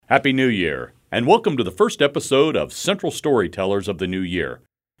Happy New Year, and welcome to the first episode of Central Storytellers of the New Year.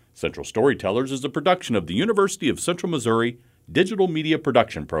 Central Storytellers is a production of the University of Central Missouri Digital Media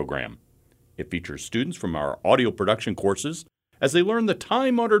Production Program. It features students from our audio production courses as they learn the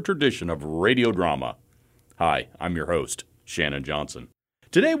time-honored tradition of radio drama. Hi, I'm your host, Shannon Johnson.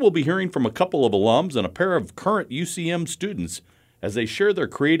 Today we'll be hearing from a couple of alums and a pair of current UCM students as they share their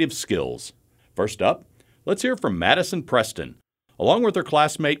creative skills. First up, let's hear from Madison Preston, along with her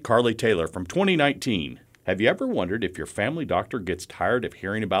classmate Carly Taylor from 2019. Have you ever wondered if your family doctor gets tired of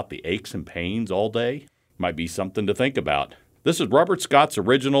hearing about the aches and pains all day? Might be something to think about. This is Robert Scott's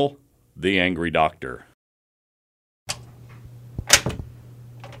original, The Angry Doctor.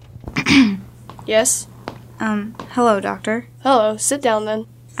 Yes? Hello, doctor. Hello, sit down then.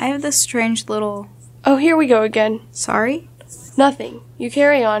 I have this strange little... Oh, here we go again. Sorry? Nothing. You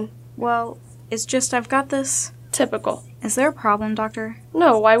carry on. Well, it's just I've got this... Typical. Is there a problem, doctor?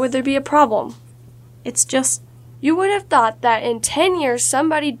 No, why would there be a problem? It's just... You would have thought that in 10 years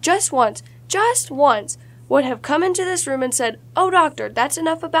somebody just once, would have come into this room and said, "Oh, doctor, that's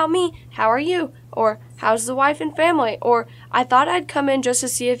enough about me. How are you?" Or, "How's the wife and family?" Or, "I thought I'd come in just to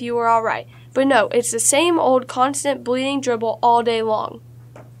see if you were all right." But no, it's the same old constant bleeding dribble all day long.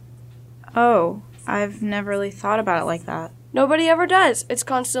 Oh, I've never really thought about it like that. Nobody ever does. It's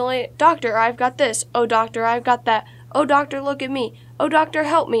constantly, "Doctor, I've got this. Oh, doctor, I've got that. Oh, doctor, look at me. Oh, doctor,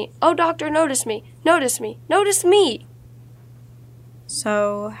 help me. Oh, doctor, notice me. Notice me. Notice me."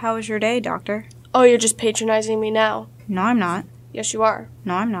 So, how was your day, doctor? Oh, you're just patronizing me now. No, I'm not. Yes, you are.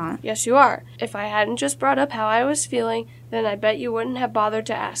 No, I'm not. Yes, you are. If I hadn't just brought up how I was feeling, then I bet you wouldn't have bothered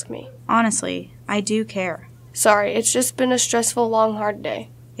to ask me. Honestly, I do care. Sorry, it's just been a stressful, long, hard day.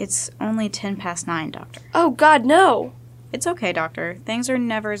 It's only 10 past 9, doctor. Oh, God, no! It's okay, doctor. Things are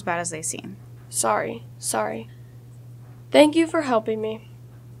never as bad as they seem. Sorry. Thank you for helping me.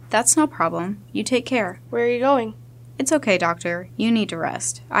 That's no problem. You take care. Where are you going? It's okay, doctor. You need to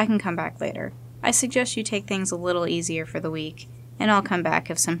rest. I can come back later. I suggest you take things a little easier for the week, and I'll come back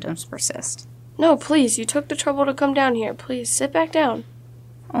if symptoms persist. No, please, you took the trouble to come down here. Please, sit back down.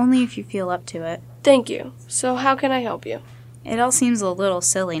 Only if you feel up to it. Thank you. So how can I help you? It all seems a little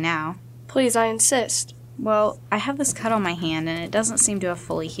silly now. Please, I insist. Well, I have this cut on my hand, and it doesn't seem to have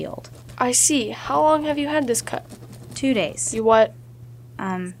fully healed. I see. How long have you had this cut? 2 days. You what?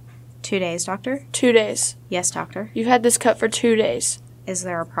 2 days, doctor? 2 days. Yes, doctor. You've had this cut for 2 days. Is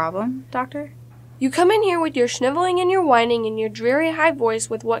there a problem, doctor? You come in here with your sniveling and your whining and your dreary high voice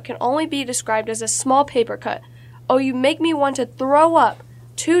with what can only be described as a small paper cut. Oh, you make me want to throw up.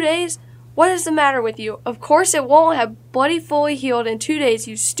 2 days? What is the matter with you? Of course it won't have bloody fully healed in 2 days,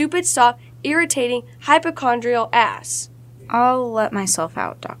 you stupid, soft, irritating, hypochondrial ass. I'll let myself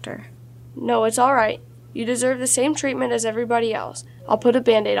out, doctor. No, it's all right. You deserve the same treatment as everybody else. I'll put a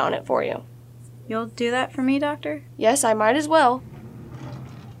Band-Aid on it for you. You'll do that for me, doctor? Yes, I might as well.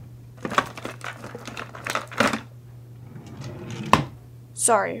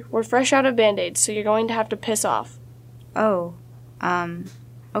 Sorry, we're fresh out of Band-Aids, so you're going to have to piss off. Oh,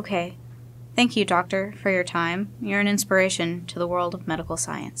 okay. Thank you, doctor, for your time. You're an inspiration to the world of medical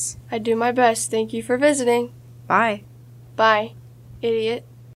science. I do my best. Thank you for visiting. Bye. Bye, idiot.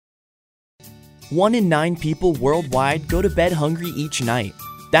 1 in 9 people worldwide go to bed hungry each night.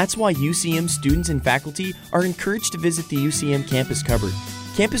 That's why UCM students and faculty are encouraged to visit the UCM Campus Cupboard.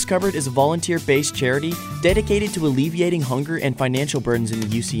 Campus Cupboard is a volunteer-based charity dedicated to alleviating hunger and financial burdens in the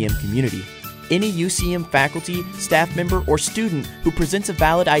UCM community. Any UCM faculty, staff member, or student who presents a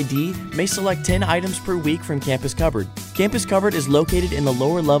valid ID may select 10 items per week from Campus Cupboard. Campus Cupboard is located in the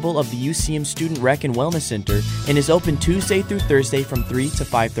lower level of the UCM Student Rec and Wellness Center and is open Tuesday through Thursday from 3 to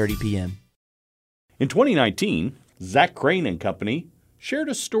 5:30 p.m. In 2019, Zach Crane and Company shared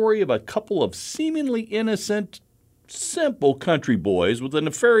a story of a couple of seemingly innocent, simple country boys with the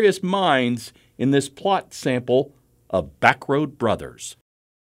nefarious minds in this plot sample of Backroad Brothers.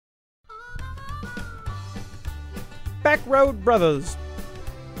 Backroad Brothers.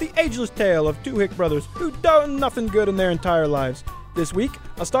 The ageless tale of two hick brothers who done nothing good in their entire lives. This week,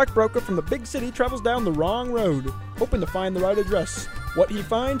 a stockbroker from the big city travels down the wrong road, hoping to find the right address. What he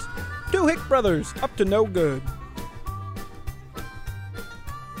finds? Two hick brothers up to no good.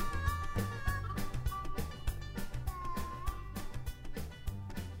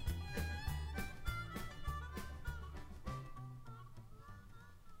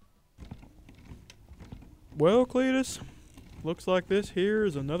 Well, Cletus, looks like this here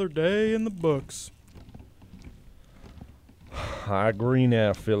is another day in the books. I agree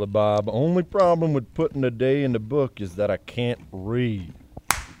now, Philly Bob. Only problem with putting a day in the book is that I can't read.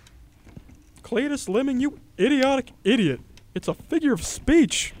 Cletus Lemon, you idiotic idiot. It's a figure of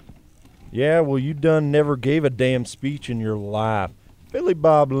speech. Yeah, well, you done never gave a damn speech in your life. Billy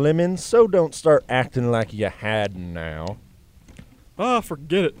Bob Lemons, so don't start acting like you hadn't now. Ah,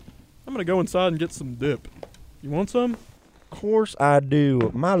 forget it. I'm gonna go inside and get some dip. You want some? Course I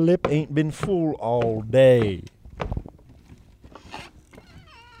do. My lip ain't been full all day.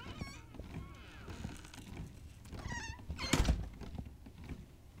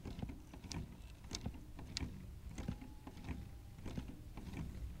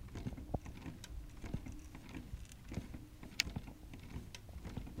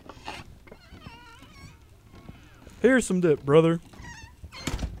 Here's some dip, brother.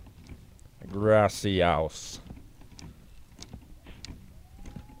 Gracias.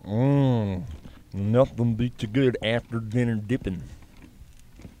 Nothing beats a good after dinner dipping.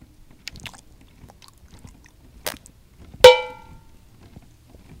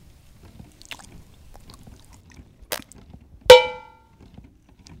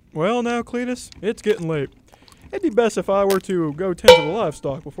 Well, now, Cletus, it's getting late. It'd be best if I were to go tend to the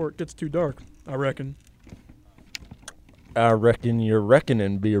livestock before it gets too dark, I reckon. I reckon your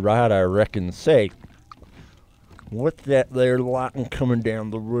reckoning be right, I reckon. Say, what's that there lightin' coming down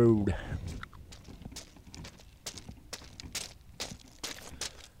the road?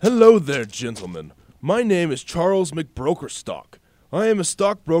 Hello there, gentlemen. My name is Charles McBrokerstock. I am a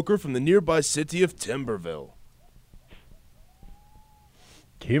stockbroker from the nearby city of Timberville.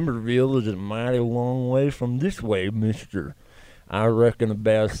 Timberville is a mighty long way from this way, mister. I reckon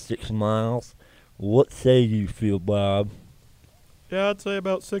about 6 miles. What say you, Phil Bob? Yeah, I'd say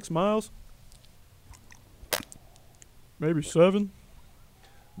about 6 miles. Maybe 7.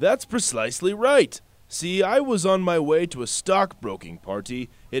 That's precisely right. See, I was on my way to a stockbroking party,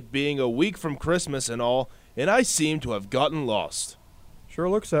 it being a week from Christmas and all, and I seem to have gotten lost. Sure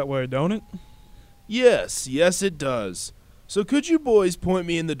looks that way, don't it? Yes, it does. So could you boys point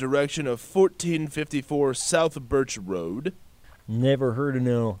me in the direction of 1454 South Birch Road? Never heard of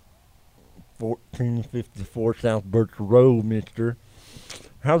no 1454 South Birch Road, mister.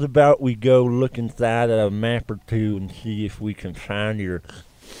 How's about we go look inside a map or two and see if we can find your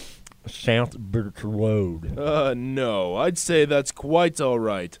South Birch Road? No, I'd say that's quite all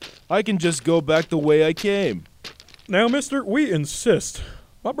right. I can just go back the way I came. Now, mister, we insist.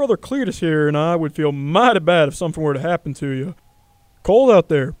 My brother Cletus here and I would feel mighty bad if something were to happen to you. Cold out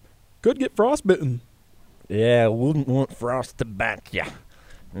there. Could get frostbitten. Yeah, wouldn't want frost to bite ya.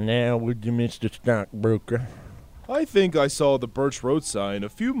 Now, would you, Mr. Stockbroker? I think I saw the Birch Road sign a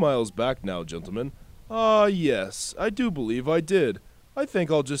few miles back now, gentlemen. Yes, I do believe I did. I think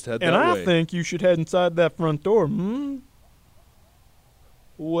I'll just head that way. And I think you should head inside that front door,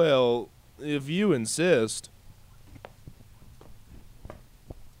 Well, if you insist.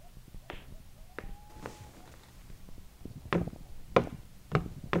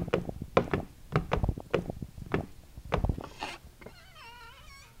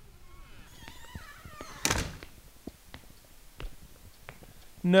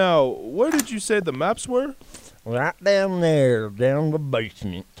 Now, where did you say the maps were? Right down there, down the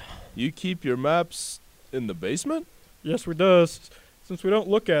basement. You keep your maps in the basement? Yes, we does. Since we don't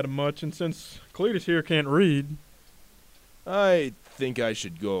look at 'em much, and since Cletus here can't read. I think I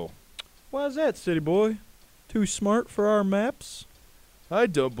should go. Why's that, city boy? Too smart for our maps? I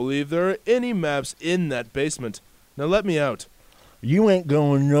don't believe there are any maps in that basement. Now let me out. You ain't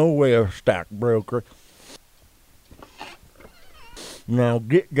going nowhere, stockbroker. Now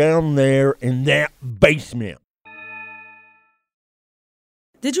get down there in that basement.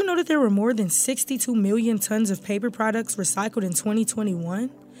 Did you know that there were more than 62 million tons of paper products recycled in 2021?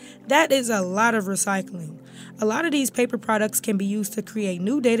 That is a lot of recycling. A lot of these paper products can be used to create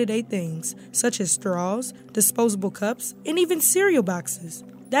new day-to-day things, such as straws, disposable cups, and even cereal boxes.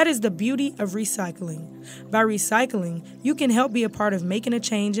 That is the beauty of recycling. By recycling, you can help be a part of making a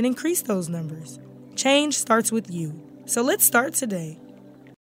change and increase those numbers. Change starts with you. So let's start today.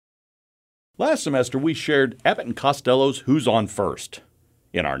 Last semester, we shared Abbott and Costello's Who's On First.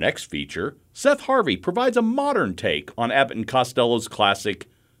 In our next feature, Seth Harvey provides a modern take on Abbott and Costello's classic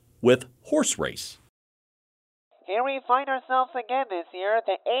with Horse Race. Here we find ourselves again this year at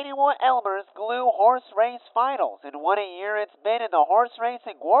the 81 Elmer's Glue Horse Race Finals, and what a year it's been in the horse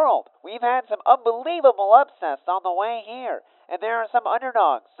racing world. We've had some unbelievable upsets on the way here, and there are some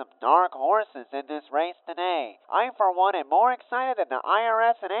underdogs, some dark horses in this race today. I, for one, am more excited than the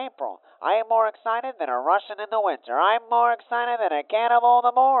IRS in April. I am more excited than a Russian in the winter. I'm more excited than a cannibal in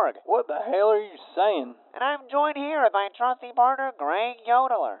the morgue. What the hell are you saying? And and I'm joined here with my trusty partner, Greg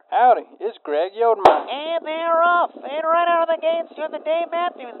Yodeler. Howdy, it's Greg Yodemeyer. And they're off, and right out of the gates, you have the Dave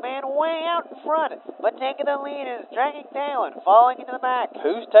Matthews man way out in front, but taking the lead is dragging tail and falling into the back.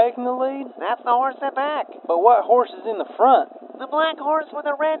 Who's taking the lead? That's the horse in back. But what horse is in the front? The black horse with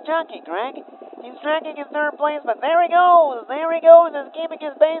the red jockey, Greg. He's dragging in third place, but there he goes. He's keeping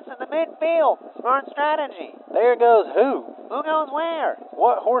his base in the midfield. Smart strategy. There goes who? Who goes where?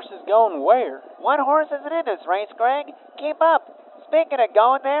 What horse is going where? What horse isn't in this race, Greg? Keep up. Speaking of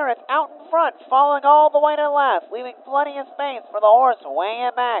going there, it's out in front, falling all the way to the left, leaving plenty of space for the horse way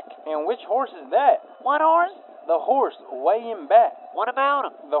in back. And which horse is that? What horse? The horse way in back. What about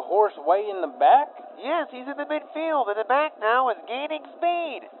him? The horse way in the back? Yes, he's in the midfield, and the back now is gaining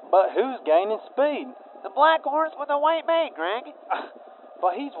speed. But who's gaining speed? The black horse with the white mane, Greg.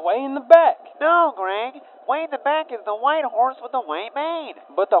 But he's way in the back. No, Greg. Way in the back is the white horse with the white mane.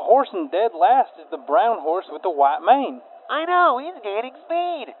 But the horse in dead last is the brown horse with the white mane. I know, he's gaining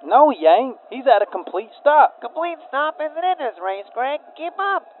speed. No, he ain't. He's at a complete stop. Complete stop isn't in this race, Greg. Keep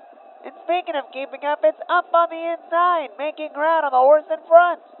up. And speaking of keeping up, it's up on the inside, making ground on the horse in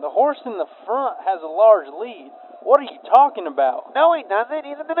front. The horse in the front has a large lead. What are you talking about? No, he doesn't.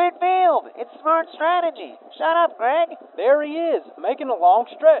 He's in the midfield. It's smart strategy. Shut up, Greg. There he is, making a long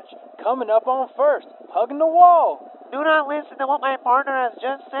stretch, coming up on first, hugging the wall. Do not listen to what my partner has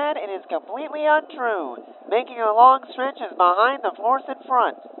just said. It is completely untrue. Making a long stretch is behind the horse in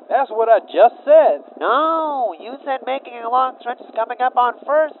front. That's what I just said. No, you said making a long stretch is coming up on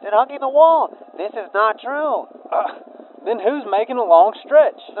first and hugging the wall. This is not true. Then who's making a long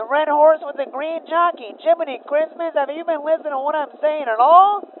stretch? The red horse with the green jockey. Jiminy Christmas, have you been listening to what I'm saying at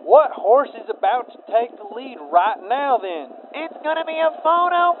all? What horse is about to take the lead right now, then? It's gonna be a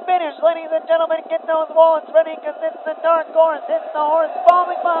photo finish. Ladies and gentlemen, get those wallets ready, because it's the dark horse. It's the horse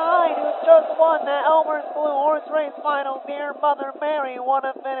falling behind who's just won the Elmer's Blue Horse Race Finals. Dear Mother Mary, what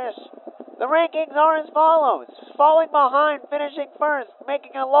a finish. The rankings are as follows. Falling behind, finishing first.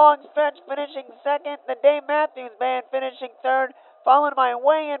 Making a long stretch, finishing second. The Dave Matthews Band finishing third. Followed by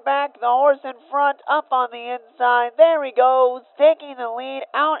way in back, the horse in front, up on the inside. There he goes, taking the lead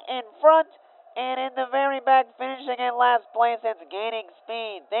out in front. And in the very back, finishing in last place, it's gaining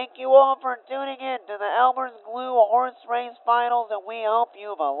speed. Thank you all for tuning in to the Elmer's Glue Horse Race Finals, and we hope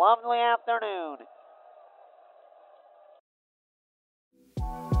you have a lovely afternoon.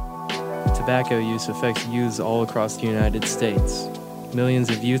 Tobacco use affects youths all across the United States.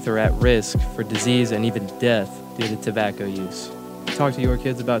 Millions of youth are at risk for disease and even death due to tobacco use. Talk to your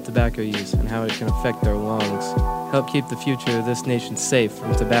kids about tobacco use and how it can affect their lungs. Help keep the future of this nation safe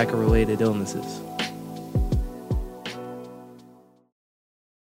from tobacco-related illnesses.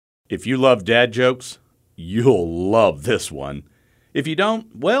 If you love dad jokes, you'll love this one. If you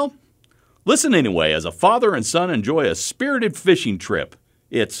don't, well, listen anyway as a father and son enjoy a spirited fishing trip.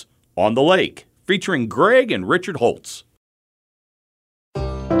 It's On the Lake, featuring Greg and Richard Holtz.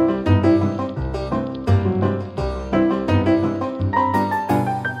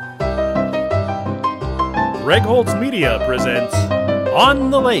 Greg Holtz Media presents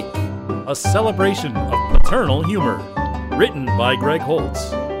On the Lake, a celebration of paternal humor. Written by Greg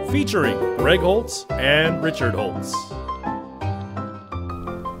Holtz, featuring Greg Holtz and Richard Holtz.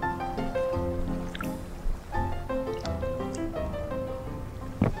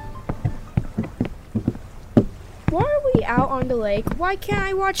 Why are we out on the lake? Why can't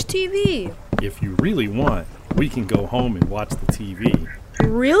I watch TV? If you really want, we can go home and watch the TV.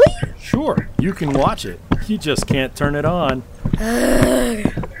 Really? Sure, you can watch it. You just can't turn it on.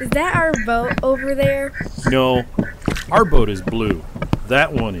 Is that our boat over there? No, our boat is blue.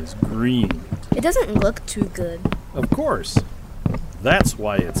 That one is green. It doesn't look too good. Of course. That's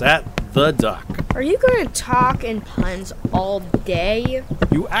why it's at the Duck. Are you going to talk in puns all day?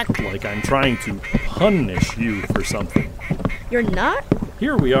 You act like I'm trying to punish you for something. You're not?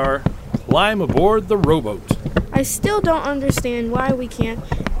 Here we are. Climb aboard the rowboat. I still don't understand why we can't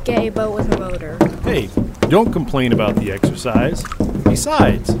get a boat with a motor. Hey, don't complain about the exercise.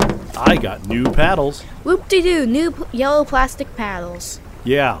 Besides, I got new paddles. Whoop-de-doo, new yellow plastic paddles.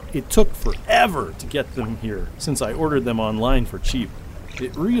 Yeah, it took forever to get them here since I ordered them online for cheap.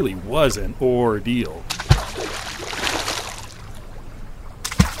 It really was an ordeal.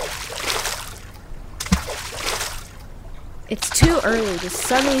 It's too early. The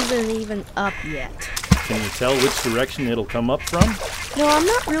sun isn't even up yet. Can you tell which direction it'll come up from? No, I'm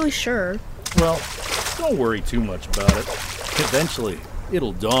not really sure. Well, don't worry too much about it. Eventually,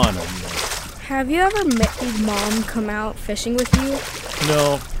 it'll dawn on you. Have you ever met your mom come out fishing with you?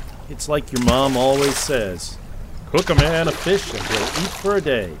 No, it's like your mom always says. Cook a man a fish and he'll eat for a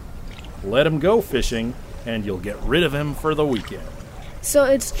day. Let him go fishing and you'll get rid of him for the weekend. So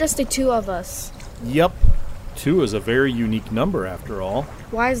it's just the two of us. Yep. 2 is a very unique number after all.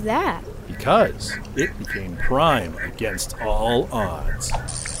 Why is that? Because it became prime against all odds.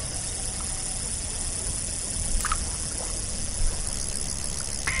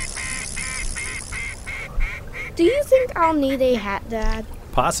 Do you think I'll need a hat, Dad?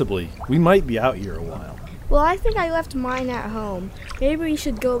 Possibly. We might be out here a while. Well, I think I left mine at home. Maybe we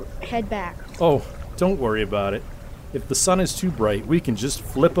should go head back. Oh, don't worry about it. If the sun is too bright, we can just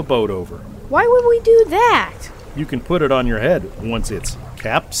flip a boat over. Why would we do that? You can put it on your head once it's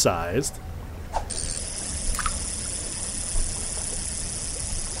capsized.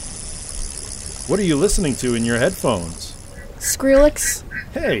 What are you listening to in your headphones? Skrillex.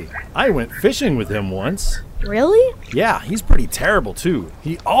 Hey, I went fishing with him once. Really? Yeah, he's pretty terrible too.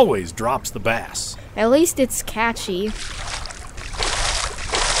 He always drops the bass. At least it's catchy.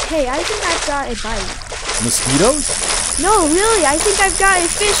 Hey, I think I've got a bite. Mosquitoes? No, really, I think I've got a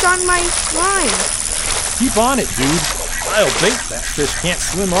fish on my line. Keep on it, dude. I'll bait that fish can't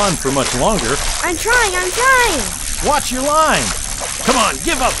swim on for much longer. I'm trying. Watch your line. Come on,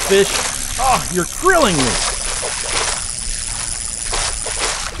 give up, fish. Oh, you're grilling me.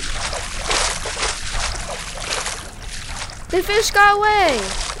 The fish got away.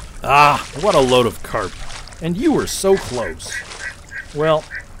 Ah, what a load of carp. And you were so close. Well,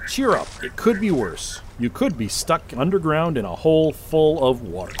 cheer up. It could be worse. You could be stuck underground in a hole full of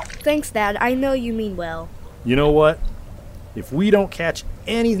water. Thanks, Dad. I know you mean well. You know what? If we don't catch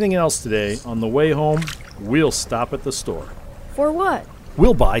anything else today, on the way home, we'll stop at the store. For what?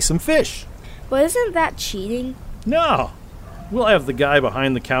 We'll buy some fish. But isn't that cheating? No. We'll have the guy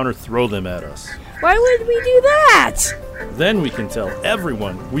behind the counter throw them at us. Why would we do that? Then we can tell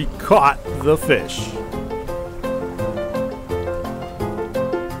everyone we caught the fish.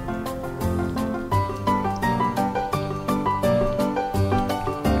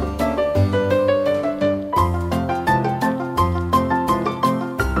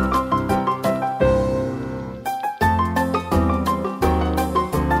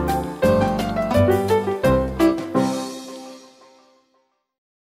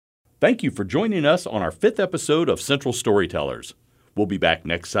 Thank you for joining us on our 5th episode of Central Storytellers. We'll be back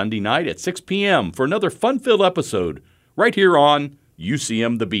next Sunday night at 6 p.m. for another fun-filled episode right here on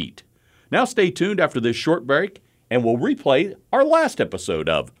UCM The Beat. Now stay tuned after this short break, and we'll replay our last episode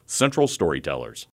of Central Storytellers.